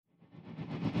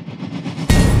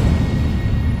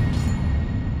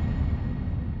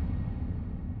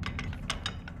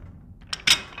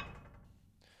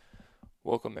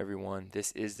Welcome, everyone.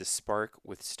 This is the Spark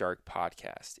with Stark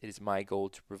podcast. It is my goal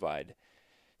to provide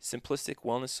simplistic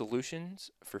wellness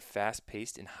solutions for fast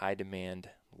paced and high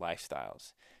demand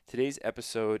lifestyles. Today's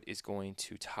episode is going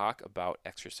to talk about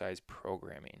exercise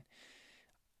programming.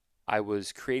 I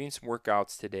was creating some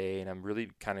workouts today, and I'm really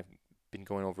kind of been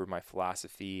going over my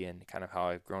philosophy and kind of how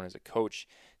I've grown as a coach,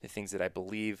 the things that I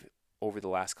believe over the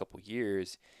last couple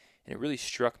years. And it really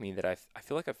struck me that I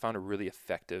feel like I found a really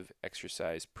effective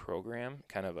exercise program,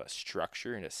 kind of a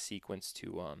structure and a sequence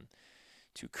to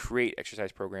create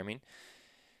exercise programming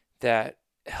that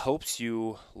helps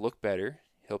you look better,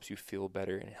 helps you feel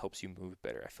better, and it helps you move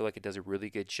better. I feel like it does a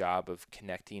really good job of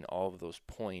connecting all of those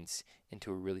points into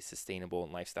a really sustainable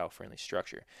and lifestyle-friendly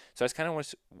structure. So I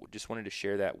just wanted to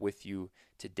share that with you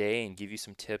today and give you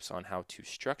some tips on how to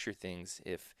structure things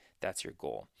if that's your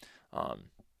goal.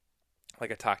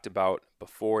 Like I talked about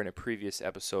before in a previous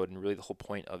episode, and really the whole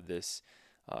point of this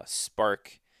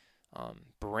Spark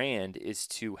brand is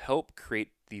to help create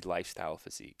the lifestyle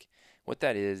physique. What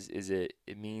that is it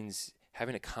means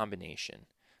having a combination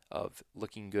of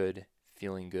looking good,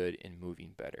 feeling good, and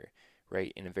moving better,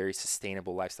 right? In a very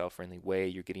sustainable, lifestyle-friendly way.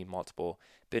 You're getting multiple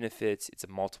benefits. It's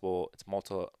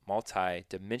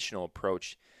multi-dimensional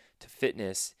approach to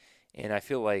fitness, and I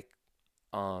feel like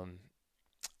a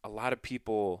lot of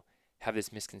people have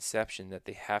this misconception that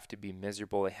they have to be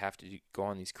miserable, they have to go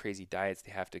on these crazy diets,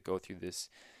 they have to go through this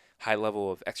high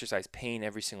level of exercise pain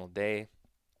every single day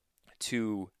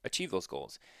to achieve those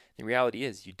goals. The reality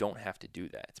is you don't have to do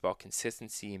that. It's about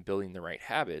consistency and building the right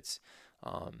habits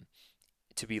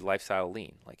to be lifestyle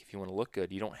lean. Like if you want to look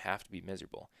good, you don't have to be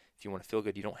miserable. If you want to feel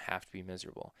good, you don't have to be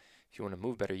miserable. If you want to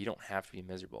move better, you don't have to be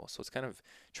miserable. So it's kind of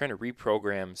trying to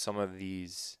reprogram some of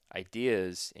these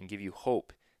ideas and give you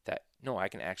hope that no, I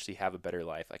can actually have a better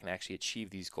life. I can actually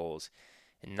achieve these goals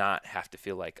and not have to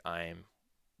feel like I'm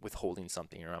withholding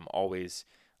something, or I'm always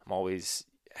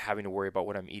having to worry about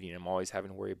what I'm eating. I'm always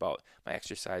having to worry about my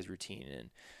exercise routine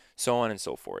and so on and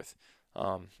so forth.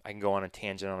 I can go on a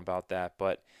tangent on about that,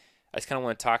 but I just kind of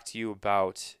want to talk to you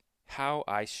about how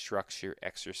I structure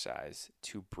exercise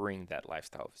to bring that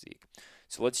lifestyle physique.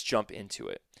 So let's jump into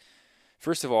it.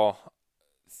 First of all,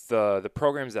 the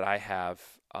programs that I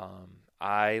have,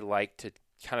 I like to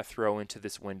kind of throw into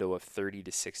this window of 30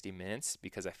 to 60 minutes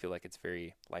because I feel like it's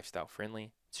very lifestyle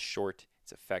friendly. It's short,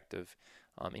 it's effective,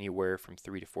 anywhere from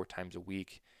 3 to 4 times a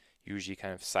week, usually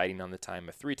kind of citing on the time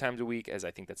of 3 times a week, as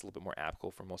I think that's a little bit more applicable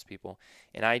for most people.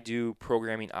 And I do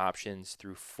programming options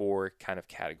through 4 kind of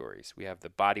categories. We have the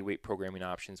body weight programming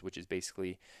options, which is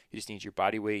basically you just need your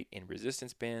body weight in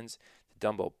resistance bands.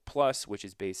 Dumbbell Plus, which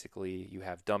is basically you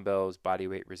have dumbbells, body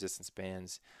weight, resistance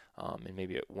bands, and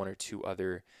maybe 1 or 2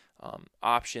 other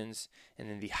options. And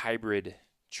then the hybrid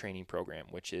training program,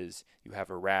 which is you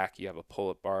have a rack, you have a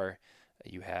pull-up bar,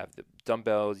 you have the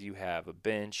dumbbells, you have a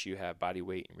bench, you have body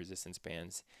weight and resistance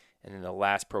bands. And then the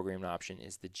last programming option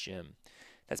is the gym.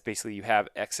 That's basically you have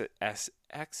access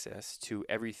to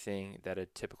everything that a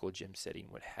typical gym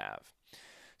setting would have.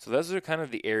 So those are kind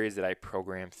of the areas that I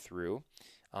program through.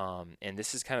 And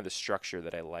this is kind of the structure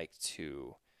that I like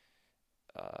to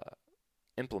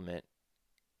implement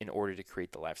in order to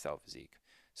create the lifestyle physique.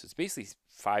 So it's basically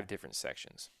 5 different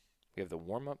sections. We have the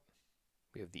warm-up,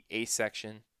 we have the A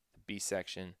section, the B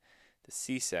section, the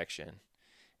C section,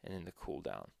 and then the cool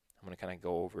down. I'm going to kind of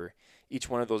go over each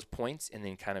one of those points and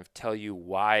then kind of tell you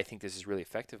why I think this is really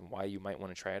effective and why you might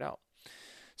want to try it out.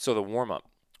 So the warm-up,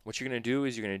 what you're going to do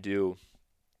is you're going to do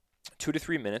 2 to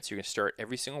 3 minutes. You're going to start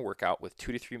every single workout with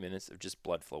 2 to 3 minutes of just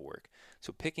blood flow work.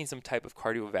 So picking some type of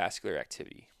cardiovascular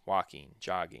activity, walking,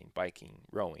 jogging, biking,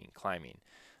 rowing, climbing,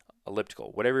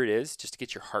 elliptical, whatever it is, just to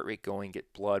get your heart rate going,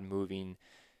 get blood moving,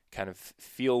 kind of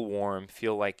feel warm,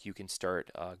 feel like you can start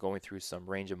going through some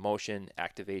range of motion,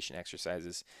 activation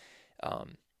exercises.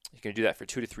 You're going to do that for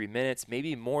 2 to 3 minutes,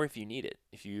 maybe more if you need it.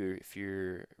 If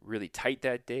you're really tight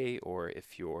that day, or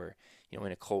if you're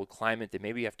in a cold climate, then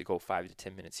maybe you have to go 5 to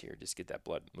 10 minutes here, just get that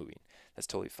blood moving. That's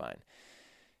totally fine.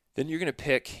 Then you're going to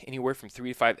pick anywhere from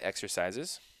 3 to 5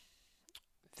 exercises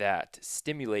that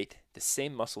stimulate the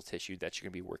same muscle tissue that you're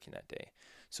going to be working that day.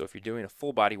 So if you're doing a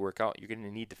full body workout, you're going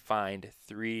to need to find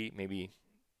maybe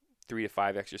 3 to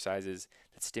 5 exercises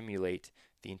that stimulate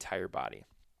the entire body.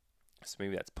 So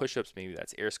maybe that's push-ups, maybe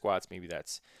that's air squats, maybe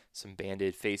that's some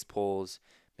banded face pulls,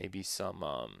 maybe some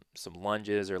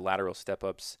lunges or lateral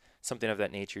step-ups, something of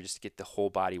that nature, just to get the whole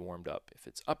body warmed up. If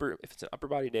it's an upper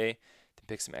body day, then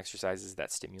pick some exercises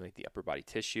that stimulate the upper body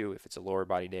tissue. If it's a lower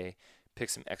body day,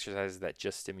 pick some exercises that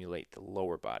just stimulate the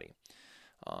lower body.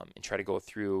 And try to go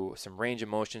through some range of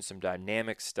motion, some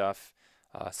dynamic stuff,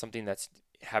 something that's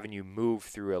having you move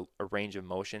through a range of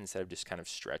motion instead of just kind of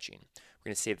stretching. We're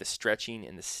going to save the stretching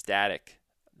and the static,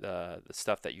 the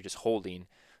stuff that you're just holding,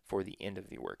 for the end of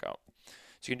the workout.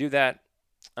 So you can do that.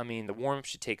 I mean, the warm-up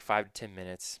should take 5 to 10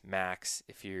 minutes max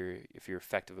if you're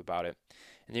effective about it.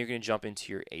 And then you're going to jump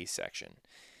into your A section.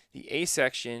 The A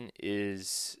section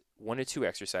is 1 to 2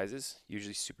 exercises,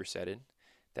 usually supersetted,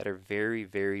 that are very,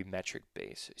 very metric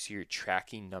based. So you're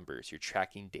tracking numbers, you're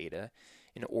tracking data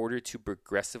in order to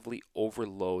progressively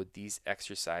overload these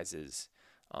exercises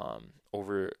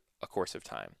over a course of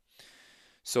time.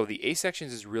 So the A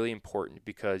sections is really important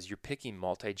because you're picking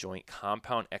multi-joint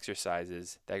compound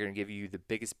exercises that are going to give you the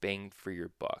biggest bang for your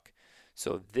buck.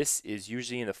 So this is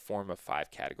usually in the form of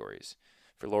 5 categories.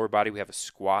 For lower body, we have a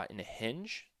squat and a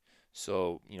hinge.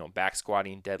 So, back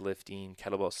squatting, deadlifting,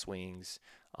 kettlebell swings,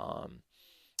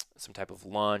 some type of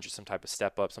lunge or some type of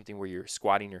step up, something where you're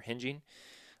squatting or hinging.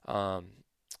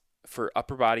 For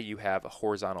upper body, you have a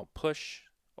horizontal push,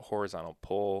 a horizontal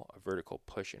pull, a vertical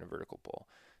push, and a vertical pull.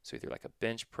 So either like a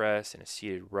bench press and a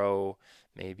seated row,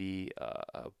 maybe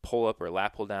a pull up or a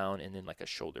lat pull down, and then like a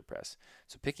shoulder press.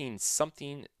 So picking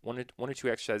something, one or two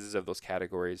exercises of those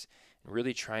categories, and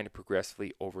really trying to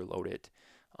progressively overload it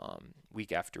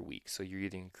week after week. So you're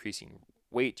either increasing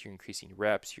weight, you're increasing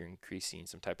reps, you're increasing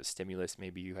some type of stimulus.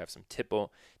 Maybe you have some tempo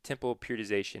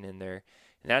periodization in there.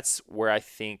 And that's where I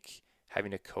think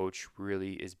having a coach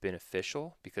really is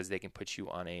beneficial, because they can put you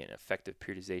on an effective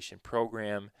periodization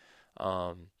program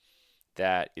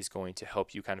that is going to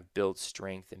help you kind of build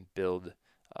strength and build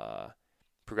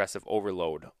progressive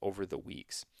overload over the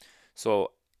weeks.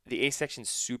 So the A section is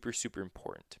super, super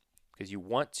important, because you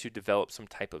want to develop some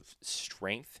type of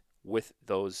strength with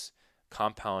those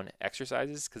compound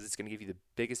exercises, because it's going to give you the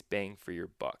biggest bang for your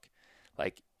buck.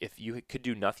 Like if you could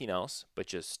do nothing else but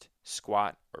just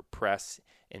squat or press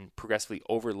and progressively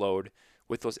overload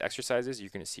with those exercises, you're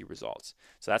going to see results.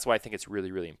 So that's why I think it's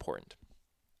really, really important.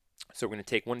 So we're going to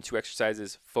take 1 to 2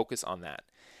 exercises, focus on that.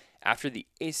 After the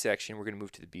A section, we're going to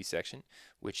move to the B section,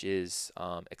 which is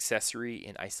accessory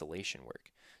and isolation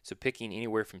work. So picking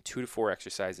anywhere from 2 to 4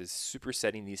 exercises,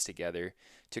 supersetting these together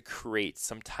to create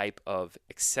some type of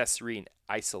accessory and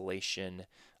isolation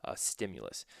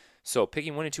stimulus. So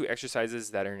picking 1 to 2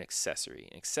 exercises that are an accessory.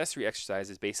 An accessory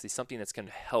exercise is basically something that's going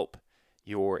to help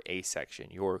your A section,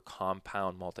 your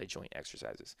compound multi-joint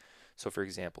exercises. So for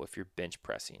example, if you're bench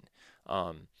pressing,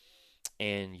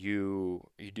 and you're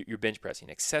bench pressing,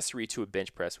 accessory to a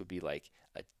bench press would be like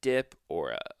a dip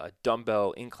or a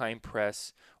dumbbell incline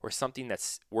press, or something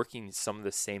that's working some of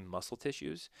the same muscle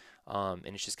tissues, and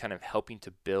it's just kind of helping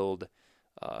to build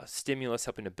stimulus,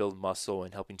 helping to build muscle,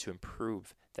 and helping to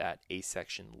improve that A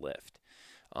section lift.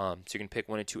 So you're going to pick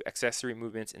 1 to 2 accessory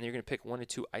movements, and then you're going to pick 1 to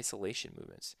 2 isolation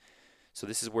movements. So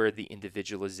this is where the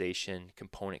individualization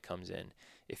component comes in.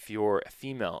 If you're a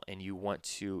female and you want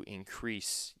to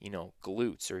increase,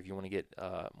 glutes, or if you want to get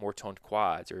more toned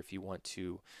quads, or if you want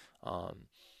to,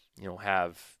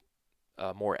 have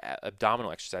more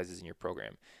abdominal exercises in your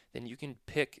program, then you can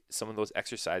pick some of those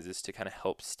exercises to kind of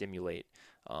help stimulate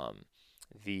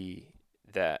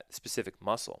that specific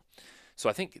muscle. So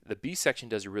I think the B section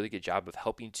does a really good job of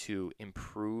helping to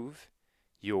improve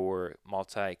your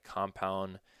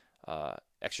multi-compound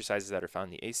exercises that are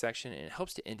found in the A section, and it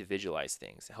helps to individualize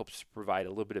things. It helps provide a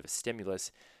little bit of a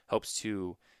stimulus, helps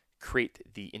to create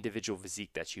the individual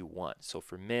physique that you want. So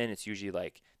for men, it's usually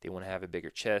like they want to have a bigger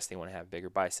chest, they want to have bigger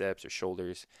biceps or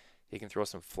shoulders. They can throw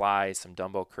some flies, some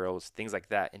dumbbell curls, things like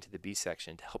that into the B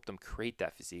section to help them create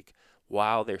that physique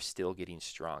while they're still getting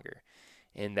stronger.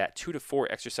 And that 2 to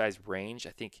 4 exercise range,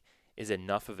 I think, is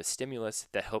enough of a stimulus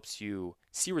that helps you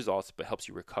see results, but helps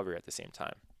you recover at the same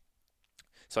time.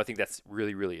 So I think that's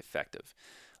really, really effective.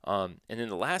 And then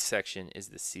the last section is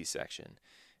the C section.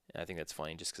 And I think that's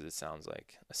funny just because it sounds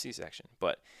like a C section.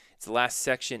 But it's the last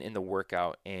section in the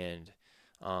workout, and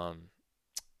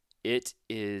it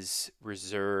is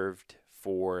reserved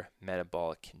for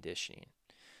metabolic conditioning.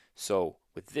 So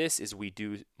with this is we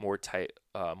do more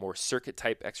circuit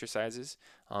type exercises,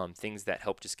 things that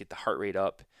help just get the heart rate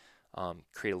up,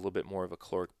 create a little bit more of a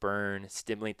caloric burn,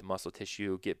 stimulate the muscle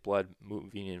tissue, get blood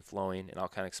moving and flowing, and I'll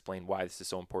kind of explain why this is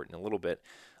so important in a little bit.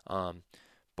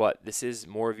 But this is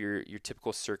more of your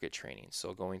typical circuit training,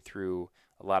 so going through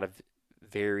a lot of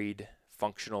varied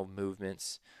functional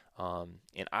movements.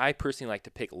 And I personally like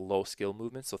to pick low skill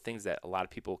movements, so things that a lot of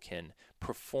people can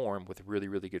perform with really,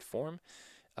 really good form,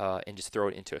 and just throw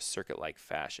it into a circuit-like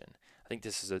fashion. I think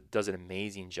this does an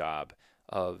amazing job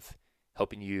of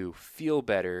helping you feel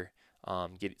better,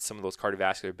 get some of those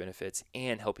cardiovascular benefits,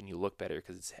 and helping you look better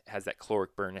because it has that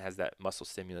caloric burn, it has that muscle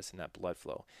stimulus, and that blood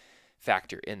flow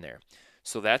factor in there.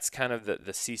 So that's kind of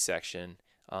the C section.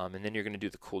 And then you're going to do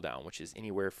the cool down, which is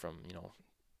anywhere from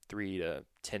 3 to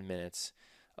 10 minutes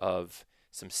of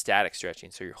some static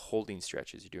stretching. So you're holding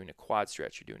stretches. You're doing a quad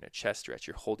stretch. You're doing a chest stretch.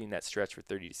 You're holding that stretch for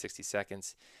 30 to 60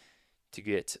 seconds to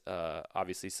get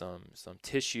obviously some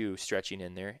tissue stretching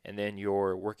in there. And then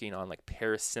you're working on like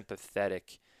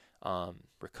parasympathetic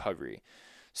recovery.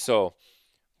 So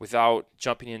without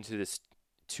jumping into this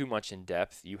too much in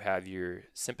depth, you have your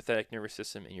sympathetic nervous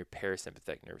system and your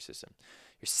parasympathetic nervous system.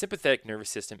 Your sympathetic nervous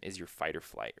system is your fight or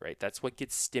flight, right? That's what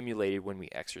gets stimulated when we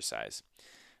exercise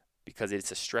because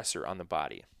it's a stressor on the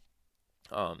body.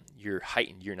 You're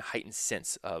in a heightened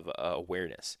sense of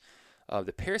awareness.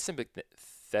 The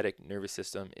parasympathetic nervous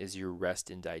system is your rest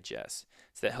and digest.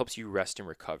 So that helps you rest and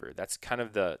recover. That's kind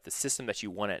of the system that you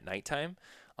want at nighttime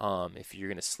if you're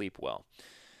going to sleep well.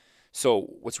 So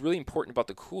what's really important about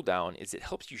the cool down is it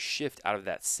helps you shift out of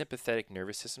that sympathetic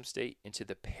nervous system state into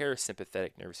the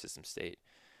parasympathetic nervous system state,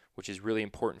 which is really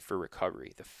important for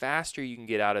recovery. The faster you can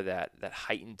get out of that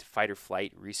heightened fight or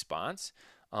flight response,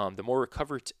 the more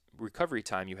recovery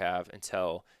time you have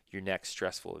until your next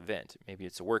stressful event. Maybe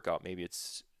it's a workout, maybe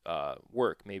it's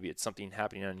work, maybe it's something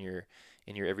happening in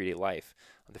your everyday life.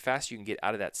 The faster you can get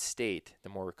out of that state, the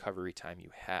more recovery time you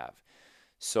have.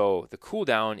 So the cool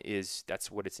down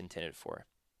that's what it's intended for.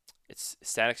 It's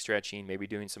static stretching, maybe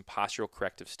doing some postural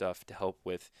corrective stuff to help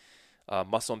with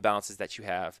muscle imbalances that you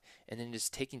have, and then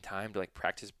just taking time to like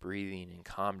practice breathing and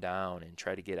calm down and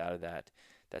try to get out of that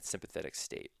sympathetic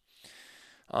state.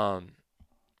 So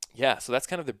that's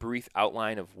kind of the brief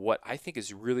outline of what I think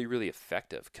is really, really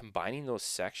effective. Combining those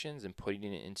sections and putting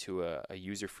it into a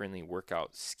user-friendly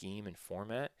workout scheme and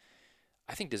format,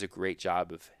 I think does a great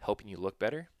job of helping you look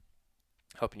better,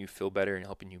 helping you feel better, and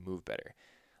helping you move better.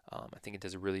 I think it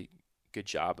does a really good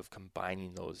job of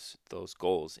combining those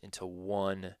goals into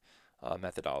one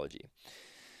methodology.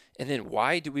 And then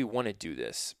why do we want to do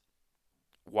this?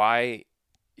 Why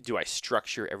do I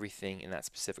structure everything in that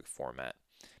specific format?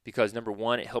 Because number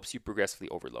one, it helps you progressively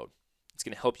overload. It's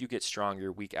going to help you get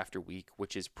stronger week after week,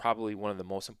 which is probably one of the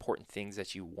most important things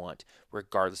that you want,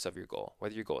 regardless of your goal.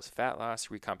 Whether your goal is fat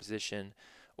loss, recomposition,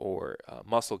 or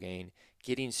muscle gain,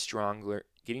 getting stronger,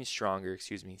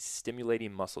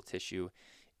 stimulating muscle tissue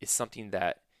is something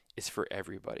that is for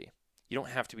everybody. You don't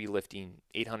have to be lifting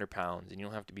 800 pounds and you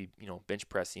don't have to be, bench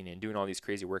pressing and doing all these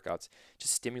crazy workouts.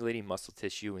 Just stimulating muscle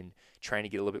tissue and trying to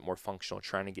get a little bit more functional,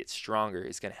 trying to get stronger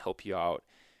is going to help you out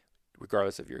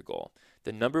regardless of your goal.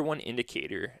 The number one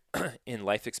indicator in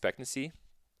life expectancy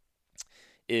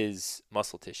is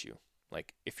muscle tissue.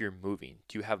 Like if you're moving,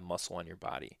 do you have muscle on your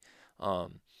body?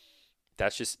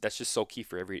 That's just so key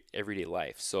for everyday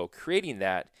life. So creating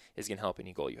that is going to help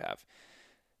any goal you have.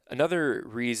 Another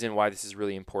reason why this is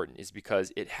really important is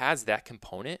because it has that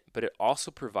component, but it also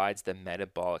provides the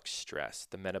metabolic stress,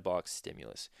 the metabolic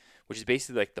stimulus, which is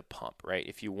basically like the pump, right?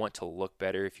 If you want to look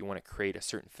better, if you want to create a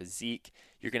certain physique,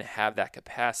 you're going to have that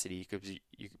capacity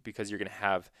because you're going to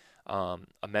have a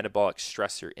metabolic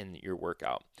stressor in your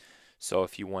workout. So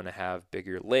if you want to have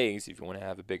bigger legs, if you want to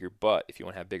have a bigger butt, if you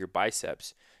want to have bigger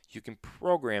biceps, you can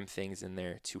program things in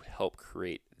there to help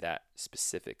create that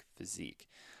specific physique.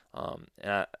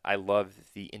 And I love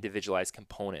the individualized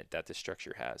component that the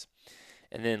structure has.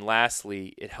 And then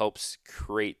lastly, it helps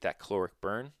create that caloric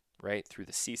burn, right? Through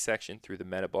the C section, through the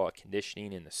metabolic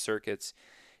conditioning and the circuits.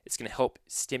 It's going to help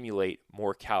stimulate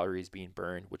more calories being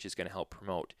burned, which is going to help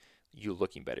promote you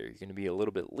looking better. You're going to be a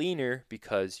little bit leaner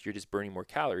because you're just burning more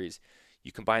calories.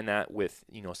 You combine that with,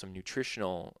 some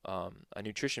a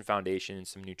nutrition foundation and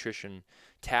some nutrition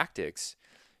tactics,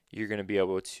 you're going to be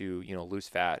able to, lose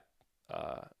fat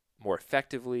more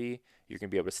effectively. You're going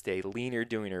to be able to stay leaner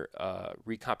during a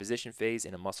recomposition phase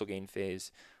and a muscle gain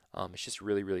phase. It's just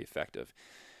really, really effective.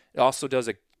 It also does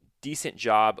a decent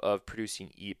job of producing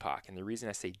EPOC. And the reason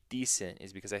I say decent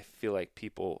is because I feel like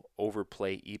people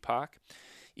overplay EPOC.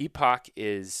 EPOC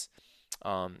is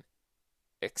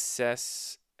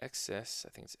excess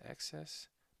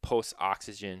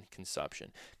post-oxygen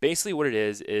consumption. Basically what it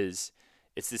is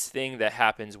it's this thing that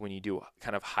happens when you do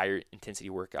kind of higher intensity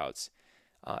workouts.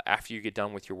 After you get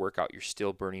done with your workout, you're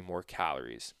still burning more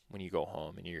calories when you go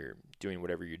home and you're doing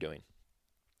whatever you're doing.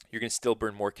 You're going to still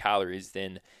burn more calories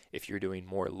than if you're doing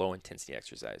more low intensity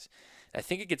exercise. And I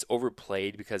think it gets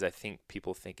overplayed because I think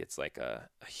people think it's like a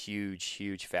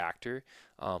huge factor.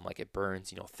 Like it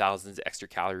burns, thousands of extra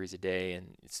calories a day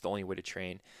and it's the only way to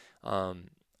train.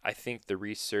 I think the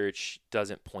research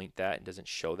doesn't point that and doesn't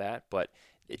show that, but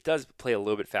it does play a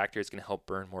little bit factor. It's going to help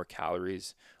burn more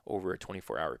calories over a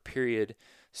 24-hour period.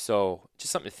 So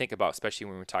just something to think about, especially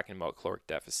when we're talking about caloric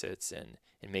deficits and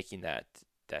making that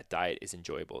that diet as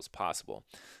enjoyable as possible.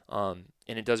 And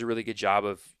it does a really good job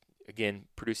of, again,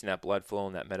 producing that blood flow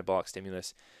and that metabolic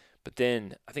stimulus. But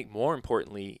then I think more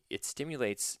importantly, it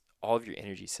stimulates all of your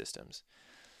energy systems.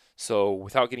 So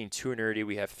without getting too nerdy,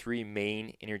 we have three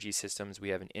main energy systems. We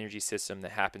have an energy system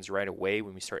that happens right away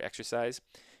when we start exercise,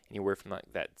 anywhere from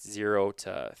like that 0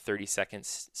 to 30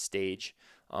 seconds stage.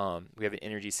 We have an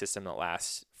energy system that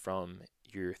lasts from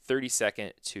your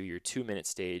 30-second to your 2-minute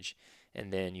stage,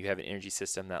 and then you have an energy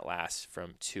system that lasts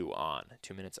from 2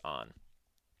 minutes on.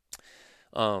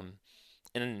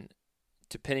 And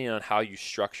depending on how you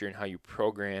structure and how you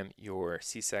program your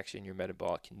C-section, your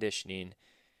metabolic conditioning,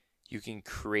 you can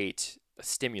create a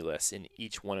stimulus in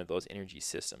each one of those energy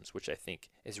systems, which I think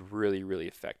is really, really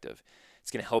effective.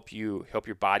 It's going to help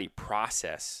your body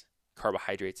process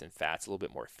carbohydrates and fats a little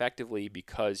bit more effectively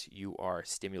because you are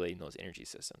stimulating those energy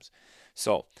systems.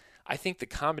 So I think the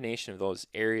combination of those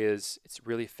areas, it's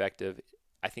really effective.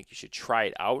 I think you should try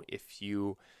it out if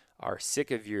you are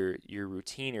sick of your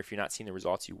routine or if you're not seeing the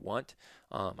results you want.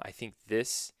 I think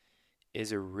this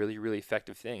is a really, really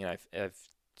effective thing. And I've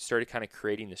started kind of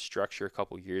creating the structure a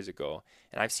couple years ago,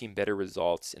 and I've seen better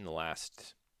results in the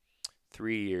last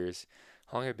 3 years.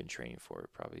 How long have I been training for?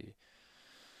 Probably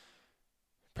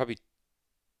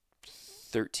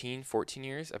 13, 14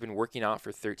 years. I've been working out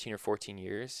for 13 or 14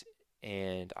 years,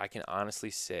 and I can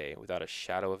honestly say without a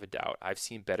shadow of a doubt, I've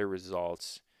seen better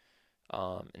results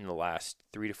in the last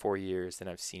 3 to 4 years than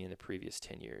I've seen in the previous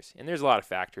 10 years. And there's a lot of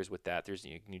factors with that. There's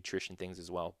nutrition things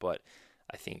as well, but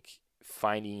I think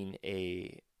finding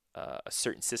a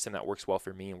certain system that works well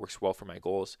for me and works well for my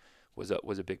goals was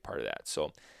a big part of that.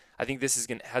 So I think this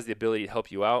has the ability to help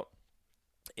you out.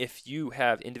 If you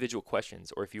have individual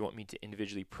questions, or if you want me to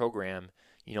individually program,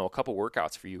 a couple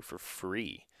workouts for you for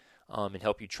free, and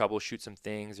help you troubleshoot some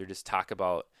things, or just talk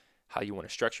about how you want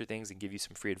to structure things and give you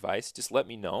some free advice, just let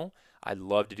me know. I'd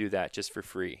love to do that just for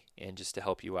free and just to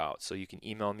help you out. So you can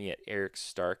email me at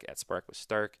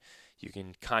ericstark@sparkwithstark. You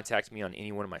can contact me on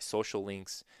any one of my social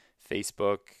links: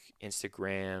 Facebook,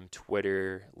 Instagram,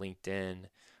 Twitter, LinkedIn,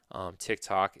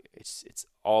 TikTok. It's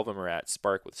all of them are at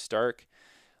Spark with Stark.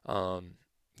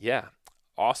 Yeah.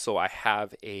 Also, I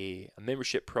have a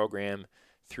membership program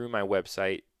through my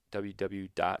website,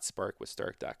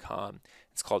 www.sparkwithstark.com.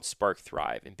 It's called Spark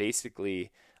Thrive. And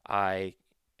basically, I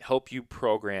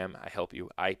program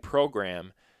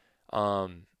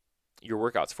your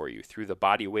workouts for you through the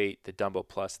body weight, the dumbbell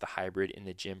plus, the hybrid, and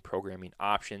the gym programming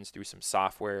options through some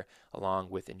software, along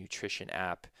with a nutrition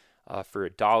app. For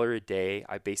 $1 a day,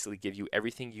 I basically give you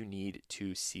everything you need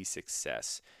to see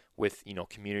success with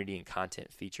community and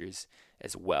content features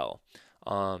as well.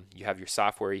 You have your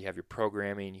software, you have your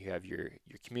programming, you have your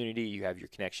community, you have your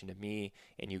connection to me,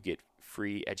 and you get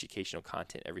free educational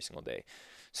content every single day.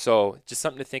 So just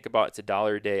something to think about. It's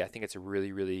 $1 a day. I think it's a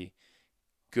really, really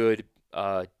good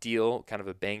deal, kind of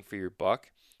a bang for your buck,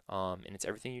 and it's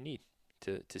everything you need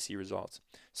to see results.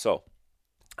 So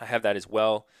I have that as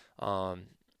well.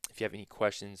 If you have any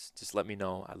questions, just let me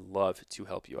know. I'd love to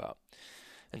help you out.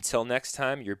 Until next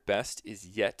time, your best is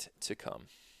yet to come.